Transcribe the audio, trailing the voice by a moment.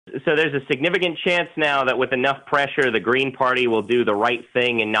there's a significant chance now that with enough pressure, the Green Party will do the right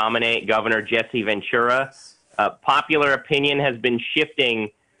thing and nominate Governor Jesse Ventura. Popular opinion has been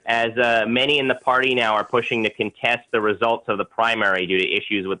shifting as many in the party now are pushing to contest the results of the primary due to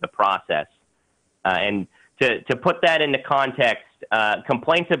issues with the process. And to put that into context,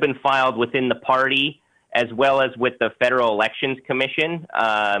 complaints have been filed within the party as well as with the Federal Elections Commission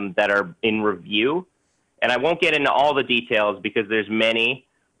that are in review. And I won't get into all the details because there's many,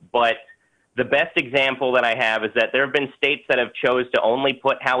 but the best example that I have is that there have been states that have chose to only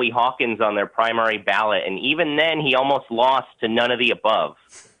put Howie Hawkins on their primary ballot, and even then he almost lost to none of the above.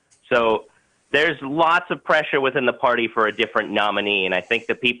 So there's lots of pressure within the party for a different nominee, and I think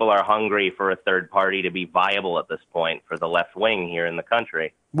the people are hungry for a third party to be viable at this point for the left wing here in the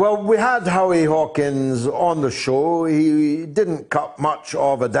country. Well, we had Howie Hawkins on the show. He didn't cut much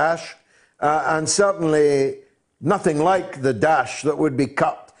of a dash, and certainly nothing like the dash that would be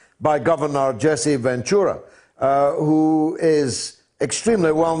cut by Governor Jesse Ventura, who is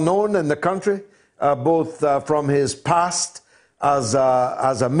extremely well known in the country, both from his past as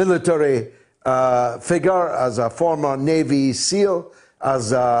a military figure, as a former Navy SEAL,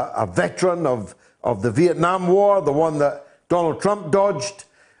 as a veteran of the Vietnam War, the one that Donald Trump dodged.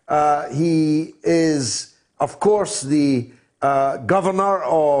 He is, of course, the governor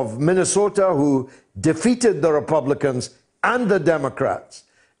of Minnesota who defeated the Republicans and the Democrats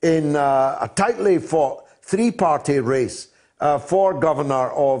in a tightly fought three-party race for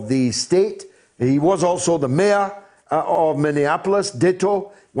governor of the state. He was also the mayor of Minneapolis,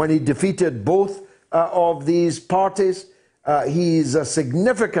 ditto, when he defeated both of these parties. He's a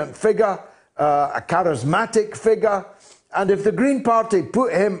significant figure, a charismatic figure, and if the Green Party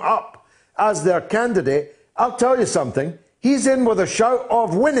put him up as their candidate, I'll tell you something, he's in with a shout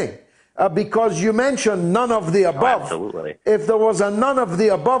of winning. Because you mentioned none of the above. Oh, absolutely. If there was a none of the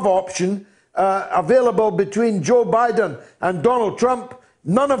above option available between Joe Biden and Donald Trump,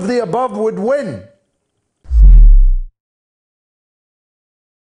 none of the above would win.